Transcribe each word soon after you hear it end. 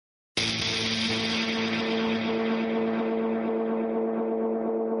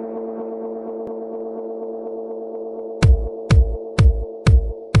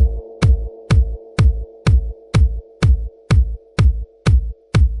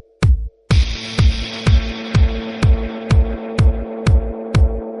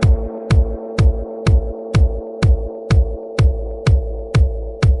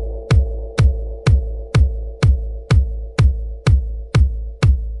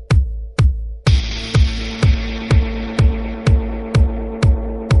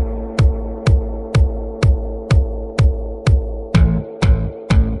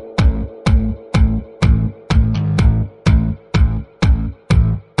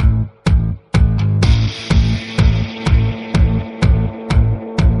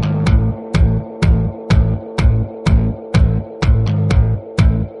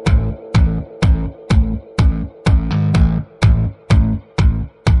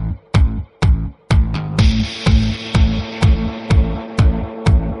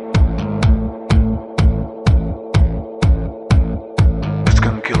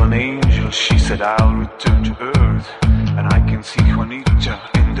said I'll return to earth, and I can see Juanita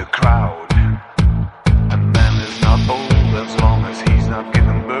in the crowd. A man is not old as long as he's not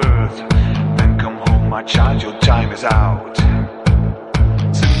given birth. Then come home, my child, your time is out.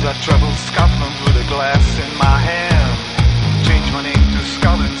 Since I traveled Scotland with a glass in my hand, changed my name to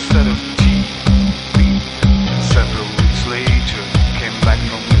Scott instead of T.B. Several weeks later, came back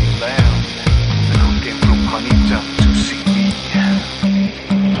from the land, and who came from Juanita to see me.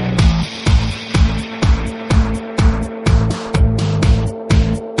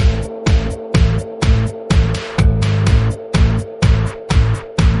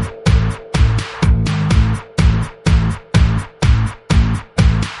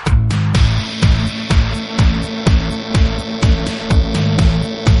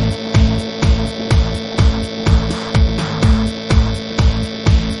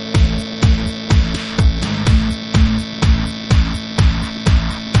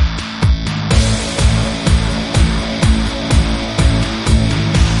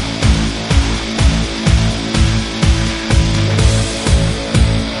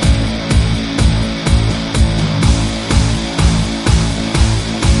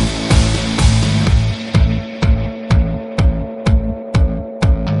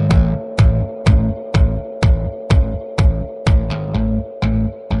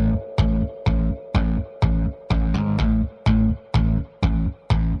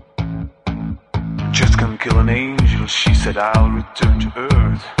 Just come kill an angel, she said I'll return to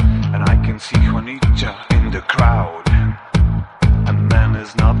earth, and I can see Juanita in the crowd. A man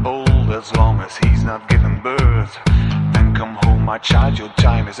is not old as long as he's not given birth. Then come home, my child, your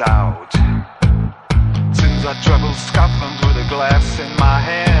time is out. Since I traveled Scotland with a glass in my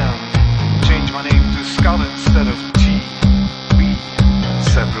hand,